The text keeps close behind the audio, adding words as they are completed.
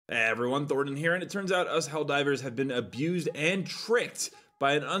Hey everyone, Thornton here, and it turns out us Helldivers have been abused and tricked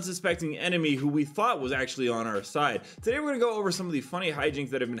by an unsuspecting enemy who we thought was actually on our side. Today we're going to go over some of the funny hijinks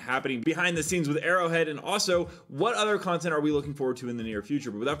that have been happening behind the scenes with Arrowhead, and also what other content are we looking forward to in the near future.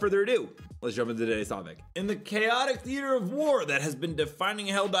 But without further ado, let's jump into today's topic. In the chaotic theater of war that has been defining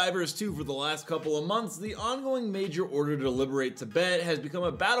Helldivers 2 for the last couple of months, the ongoing major order to liberate Tibet has become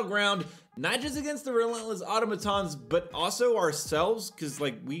a battleground not just against the relentless automatons, but also ourselves, because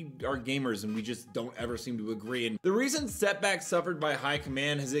we are gamers and we just don't ever seem to agree. And the recent setback suffered by High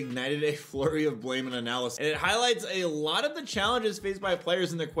Command has ignited a flurry of blame and analysis, and it highlights a lot of the challenges faced by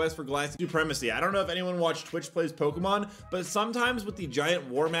players in their quest for galactic supremacy. I don't know if anyone watched Twitch Plays Pokemon, but sometimes with the giant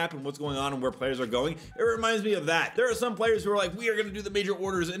war map and what's going on and where players are going, it reminds me of that. There are some players who are like, we are going to do the major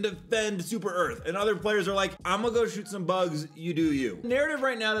orders and defend Super Earth, and other players are like, I'm gonna go shoot some bugs, you do you. The narrative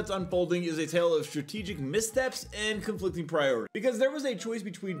right now that's unfolding is a tale of strategic missteps and conflicting priorities, because there was a choice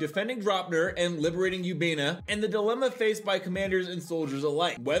between defending Dropner and liberating Ubena, and the dilemma faced by commanders and soldiers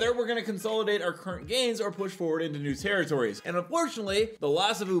alike, whether we're going to consolidate our current gains or push forward into new territories. And unfortunately, the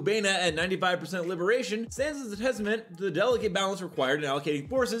loss of Ubena at 95% liberation stands as a testament to the delicate balance required in allocating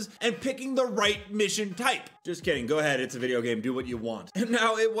forces and picking the right mission type. Just kidding, go ahead, it's a video game, do what you want. And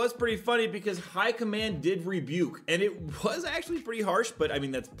now, it was pretty funny because High Command did rebuke, and it was actually pretty harsh, but I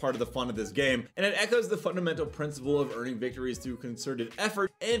mean, that's part of the fun of this game. And it echoes the fundamental principle of earning victories through concerted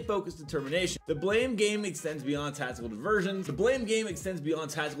effort and focused determination. The blame game extends beyond tactical diversions. The blame game extends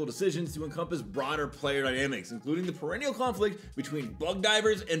beyond tactical decisions to encompass broader player dynamics, including the perennial conflict between bug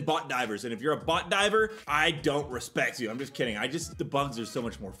divers and bot divers. And if you're a bot diver, I don't respect you. I'm just kidding. The bugs are so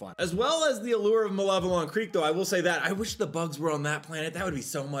much more fun. As well as the allure of Malevelon Creek, though, I will say that I wish the bugs were on that planet. That would be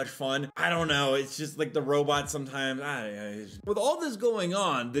so much fun. I don't know. It's just like the robots sometimes. With all this going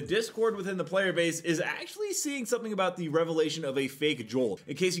on, the Discord within the player base is actually seeing something about the revelation of a fake Joel.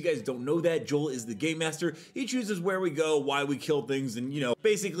 In case you guys don't know that, Joel is the game master. He chooses where we go, why we kill things, and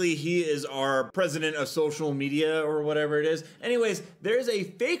basically he is our president of social media or whatever it is. Anyways, there's a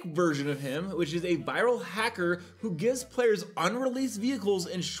fake version of him, which is a viral hacker who gives players unreleased vehicles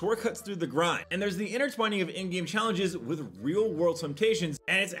and shortcuts through the grind. And there's the intertwining of in-game challenges with real-world temptations,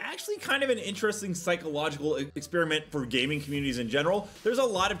 and it's actually kind of an interesting psychological experiment for gaming communities in general. There's a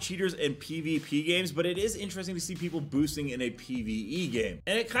lot of cheaters and PvP games, but it is interesting to see people boosting in a PvE game.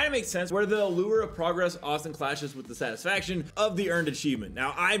 And it kind of makes sense where the allure of progress often clashes with the satisfaction of the earned achievement.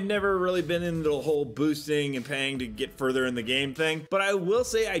 Now, I've never really been into the whole boosting and paying to get further in the game thing, but I will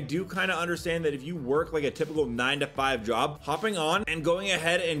say I do kind of understand that if you work like a typical 9-to-5 job, hopping on and going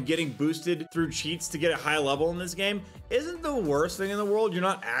ahead and getting boosted through cheats to get a high level in this game isn't the worst thing in the world. You're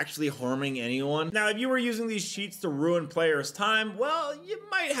not actually harming anyone. Now, if you were using these cheats to ruin players' time, well, you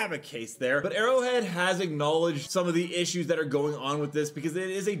might have a case there, but Arrowhead has acknowledged some of the issues that are going on with this because it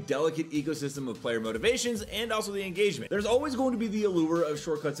is a delicate ecosystem of player motivations and also the engagement. There's always going to be the allure of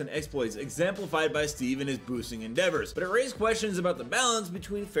shortcuts and exploits, exemplified by Steve and his boosting endeavors, but it raised questions about the balance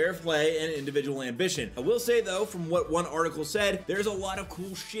between fair play and individual ambition. I will say though, from what one article said, there's a lot of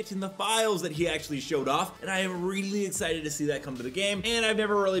cool shit in the files that he actually showed off, and I am really excited to see that come to the game, and I've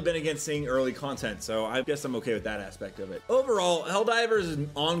never really been against seeing early content, so I guess I'm okay with that aspect of it. Overall, Helldivers'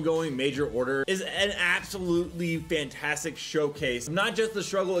 ongoing major order is an absolutely fantastic showcase, not just the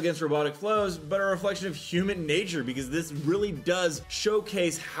struggle against robotic flows, but a reflection of human nature, because this really does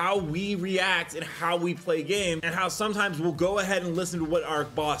showcase how we react and how we play games, and how sometimes we'll go ahead and listen to what our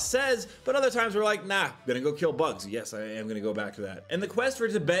boss says, but other times we're like, nah, I'm gonna go kill bugs. Yes, I am gonna go back to that. And the quest for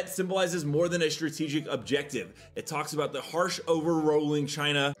Tibet symbolizes more than a strategic objective. It talks about the harsh overrolling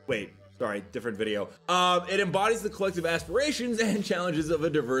China. Wait. Sorry, different video. It embodies the collective aspirations and challenges of a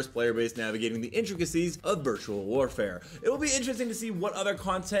diverse player base navigating the intricacies of virtual warfare. It will be interesting to see what other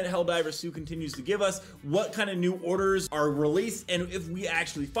content Helldivers 2 continues to give us, what kind of new orders are released, and if we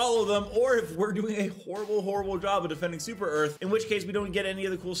actually follow them, or if we're doing a horrible job of defending Super Earth, in which case we don't get any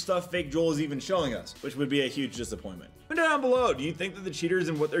of the cool stuff Fake Joel is even showing us, which would be a huge disappointment. Comment down below, do you think that the cheaters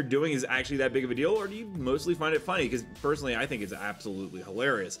and what they're doing is actually that big of a deal, or do you mostly find it funny? Because personally, I think it's absolutely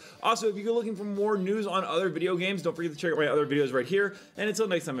hilarious. Also, if you're looking for more news on other video games, don't forget to check out my other videos right here. And until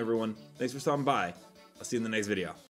next time, everyone, thanks for stopping by. I'll see you in the next video.